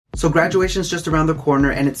So graduation is just around the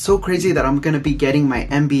corner, and it's so crazy that I'm gonna be getting my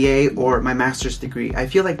MBA or my master's degree. I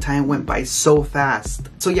feel like time went by so fast.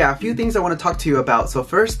 So yeah, a few things I want to talk to you about. So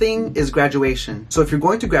first thing is graduation. So if you're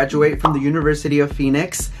going to graduate from the University of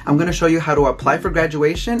Phoenix, I'm gonna show you how to apply for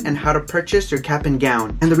graduation and how to purchase your cap and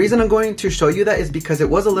gown. And the reason I'm going to show you that is because it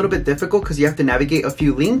was a little bit difficult because you have to navigate a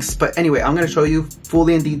few links. But anyway, I'm gonna show you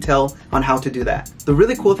fully in detail on how to do that. The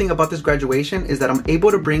really cool thing about this graduation is that I'm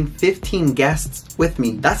able to bring 15 guests with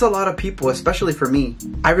me. That's a lot of people, especially for me.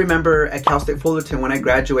 I remember at Cal State Fullerton when I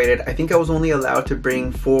graduated, I think I was only allowed to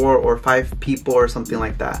bring 4 or 5 people or something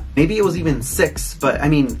like that. Maybe it was even 6, but I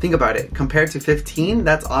mean, think about it. Compared to 15,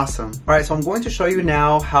 that's awesome. All right, so I'm going to show you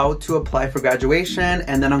now how to apply for graduation,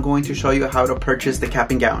 and then I'm going to show you how to purchase the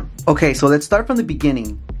cap and gown. Okay, so let's start from the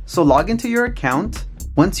beginning. So log into your account.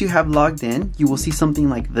 Once you have logged in, you will see something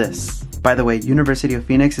like this. By the way, University of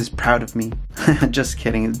Phoenix is proud of me. Just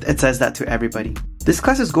kidding, it says that to everybody. This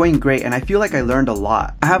class is going great and I feel like I learned a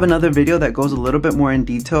lot. I have another video that goes a little bit more in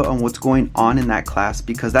detail on what's going on in that class,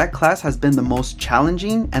 because that class has been the most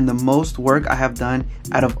challenging and the most work I have done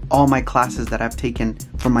out of all my classes that I've taken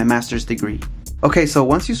for my master's degree. Okay, so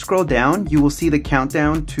once you scroll down, you will see the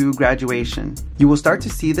countdown to graduation. You will start to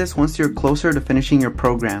see this once you're closer to finishing your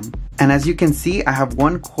program. And as you can see, I have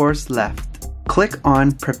 1 course left. Click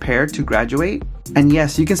on Prepare to Graduate. And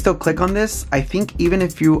yes, you can still click on this, I think, even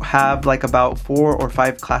if you have like about 4 or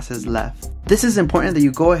 5 classes left. This is important that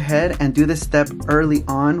you go ahead and do this step early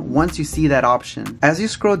on once you see that option. As you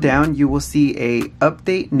scroll down, you will see a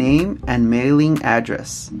update name and mailing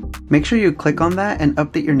address. Make sure you click on that and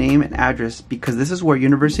update your name and address, because this is where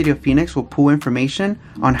University of Phoenix will pull information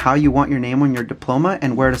on how you want your name on your diploma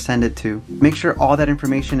and where to send it to. Make sure all that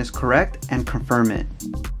information is correct and confirm it.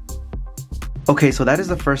 Okay, so that is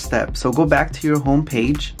the first step. So go back to your home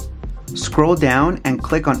page, scroll down and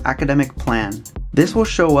click on Academic Plan. This will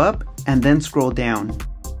show up, and then scroll down.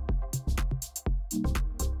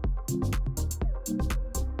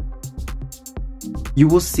 You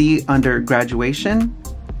will see under Graduation,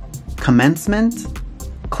 Commencement,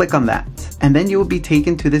 click on that. And then you will be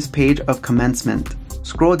taken to this page of Commencement.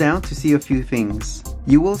 Scroll down to see a few things.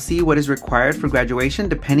 You will see what is required for graduation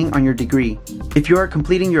depending on your degree. If you are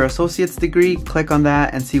completing your associate's degree, click on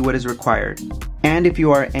that and see what is required. And if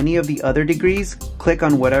you are any of the other degrees, click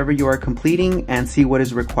on whatever you are completing and see what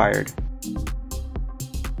is required.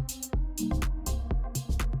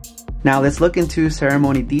 Now let's look into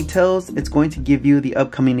ceremony details. It's going to give you the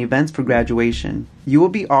upcoming events for graduation. You will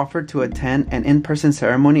be offered to attend an in-person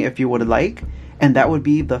ceremony if you would like, and that would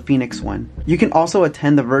be the Phoenix one. You can also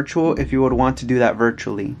attend the virtual if you would want to do that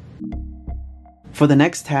virtually. For the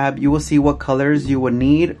next tab, you will see what colors you would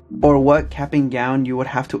need or what cap and gown you would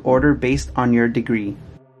have to order based on your degree.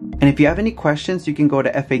 And if you have any questions, you can go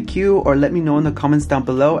to FAQ or let me know in the comments down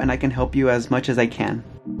below and I can help you as much as I can.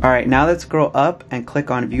 Alright, now let's scroll up and click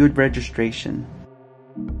on Viewed Registration.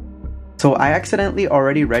 So I accidentally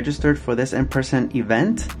already registered for this in-person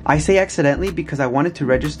event. I say accidentally because I wanted to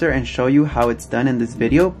register and show you how it's done in this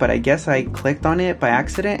video, but I guess I clicked on it by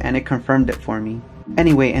accident and it confirmed it for me.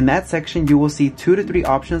 Anyway, in that section you will see 2 to 3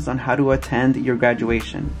 options on how to attend your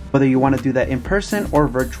graduation, whether you want to do that in person or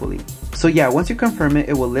virtually. So yeah, once you confirm it,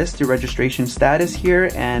 it will list your registration status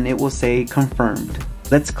here and it will say confirmed.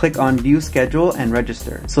 Let's click on View Schedule and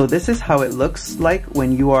Register. So this is how it looks like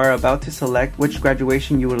when you are about to select which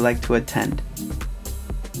graduation you would like to attend.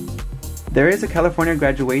 There is a California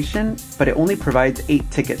graduation, but it only provides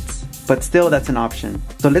 8 tickets, but still that's an option.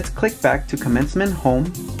 So let's click back to Commencement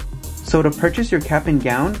Home. So to purchase your cap and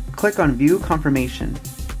gown, click on View Confirmation.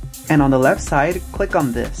 And on the left side, click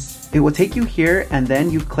on this. It will take you here and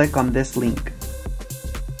then you click on this link.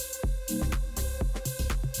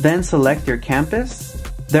 Then select your campus.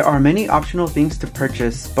 There are many optional things to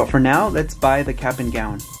purchase, but for now, let's buy the cap and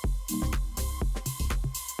gown.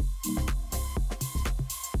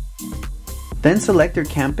 Then select your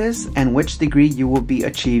campus and which degree you will be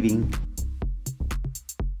achieving.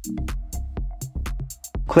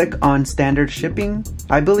 Click on Standard Shipping.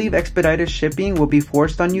 I believe expedited shipping will be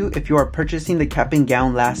forced on you if you are purchasing the cap and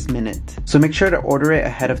gown last minute, so make sure to order it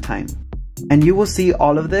ahead of time. And you will see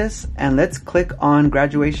all of this, and let's click on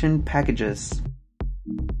Graduation Packages.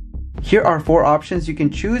 Here are 4 options you can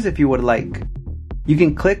choose if you would like. You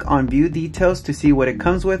can click on View Details to see what it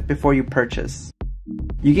comes with before you purchase.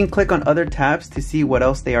 You can click on other tabs to see what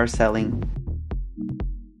else they are selling.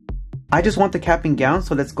 I just want the cap and gown,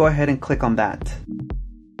 so let's go ahead and click on that.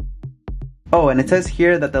 Oh, and it says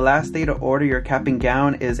here that the last day to order your cap and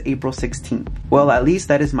gown is April 16th. Well, at least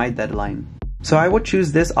that is my deadline. So I would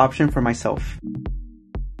choose this option for myself.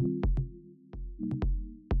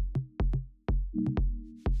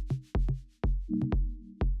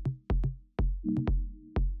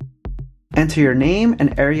 Enter your name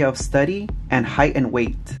and area of study and height and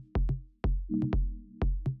weight.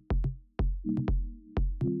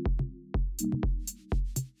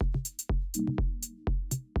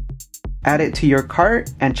 Add it to your cart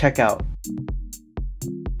and check out.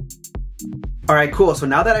 Alright, cool. So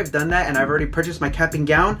now that I've done that and I've already purchased my cap and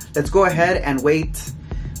gown, let's go ahead and wait.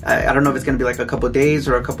 I don't know if it's going to be like a couple days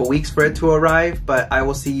or a couple weeks for it to arrive, but I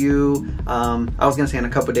will see you, I was going to say in a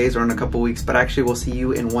couple days or in a couple weeks, but actually we'll see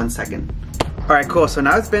you in 1 second. Alright, cool. So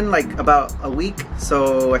now it's been like about a week,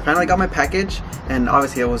 so I finally got my package, and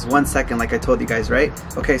obviously it was 1 second like I told you guys, right?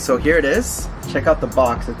 Okay, so here it is. Check out the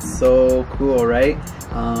box. It's so cool, right?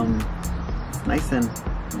 It's nice and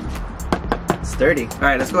sturdy.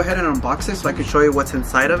 Alright, let's go ahead and unbox it so I can show you what's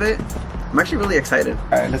inside of it. I'm actually really excited.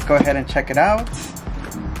 Alright, let's go ahead and check it out.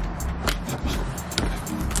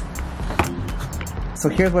 So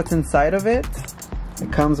here's what's inside of it.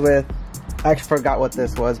 It comes with, I actually forgot what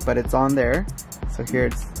this was, but it's on there. So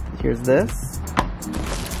here's this.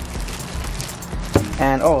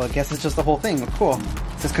 And oh, I guess it's just the whole thing. Cool.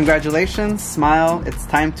 It says congratulations, smile, it's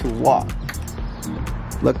time to walk.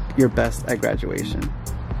 Look your best at graduation.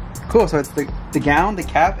 Cool, so it's the gown, the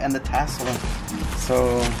cap, and the tassel.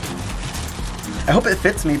 So I hope it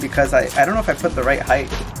fits me because I don't know if I put the right height.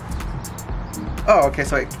 Oh, okay,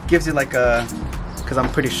 so it gives you like a, because I'm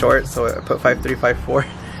pretty short, so I put 5'3", 5'4".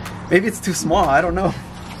 Maybe it's too small, I don't know.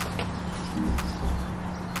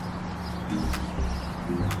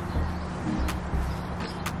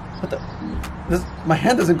 What the? My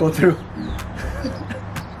hand doesn't go through.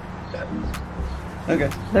 Okay.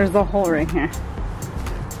 There's a hole right here.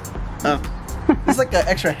 Oh. It's like an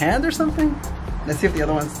extra hand or something? Let's see if the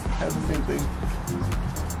other ones has the same thing.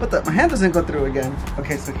 What the? My hand doesn't go through again.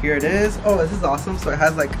 Okay, so here it is. Oh, this is awesome. So it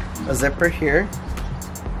has like a zipper here.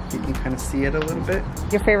 You can kind of see it a little bit.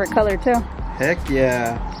 Your favorite color too. Heck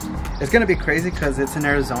yeah. It's gonna be crazy because it's in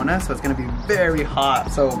Arizona, so it's gonna be very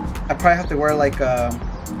hot. So I probably have to wear like a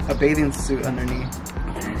bathing suit underneath.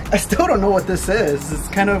 I still don't know what this is. It's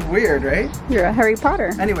kind of weird, right? You're a Harry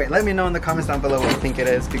Potter. Anyway, let me know in the comments down below what you think it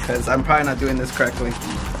is because I'm probably not doing this correctly.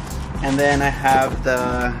 And then I have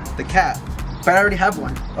the cap. But I already have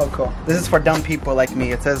one. Oh, cool. This is for dumb people like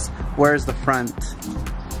me. It says, where's the front?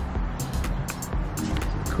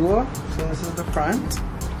 Cool. So this is the front.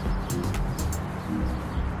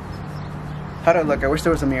 How'd it look? I wish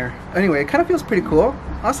there was a mirror. Anyway, it kind of feels pretty cool.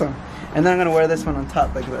 Awesome. And then I'm gonna wear this one on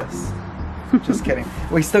top like this. Just kidding.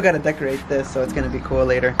 We still gotta decorate this, so it's gonna be cool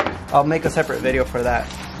later. I'll make a separate video for that.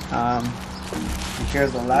 And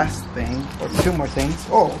here's the last thing, or 2 more things.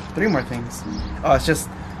 Oh, 3 more things. Oh, it's just,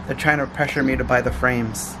 they're trying to pressure me to buy the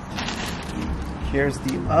frames. Here's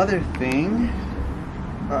the other thing.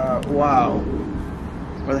 Wow.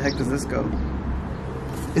 Where the heck does this go?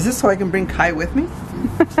 Is this so I can bring Kai with me?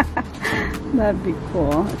 That'd be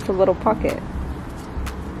cool. It's a little pocket.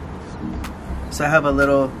 So I have a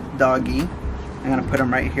little doggy. I'm gonna put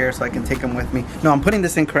him right here so I can take him with me. No, I'm putting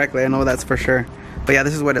this in correctly, I know that's for sure. But yeah,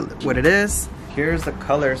 this is what it is. Here's the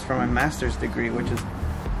colors for my master's degree, which is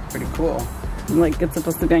pretty cool. Like it's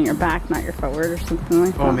supposed to be on your back, not your forward or something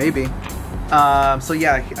like that. Oh, maybe. So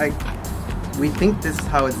yeah, we think this is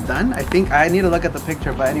how it's done. I think I need to look at the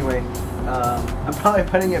picture, but anyway, I'm probably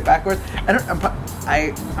putting it backwards.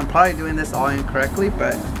 I'm probably doing this all incorrectly,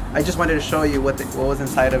 but I just wanted to show you what was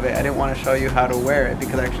inside of it. I didn't want to show you how to wear it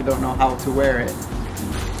because I actually don't know how to wear it.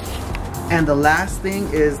 And the last thing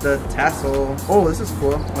is the tassel. Oh, this is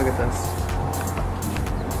cool. Look at this.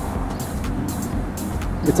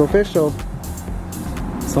 It's official.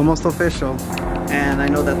 It's almost official. And I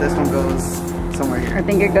know that this one goes somewhere here. I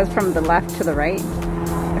think it goes from the left to the right,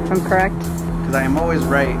 if I'm correct. Because I am always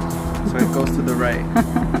right, so it goes to the right.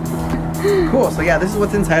 Cool, so yeah, this is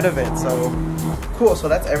what's inside of it. So cool, so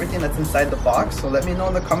that's everything that's inside the box. So let me know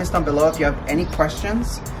in the comments down below if you have any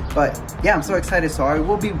questions. But yeah, I'm so excited. So I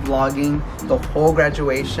will be vlogging the whole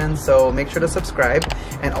graduation, so make sure to subscribe.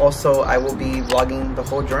 And also I will be vlogging the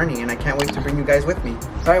whole journey, and I can't wait to bring you guys with me.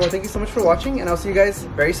 All right, well, thank you so much for watching, and I'll see you guys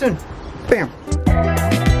very soon. Bam.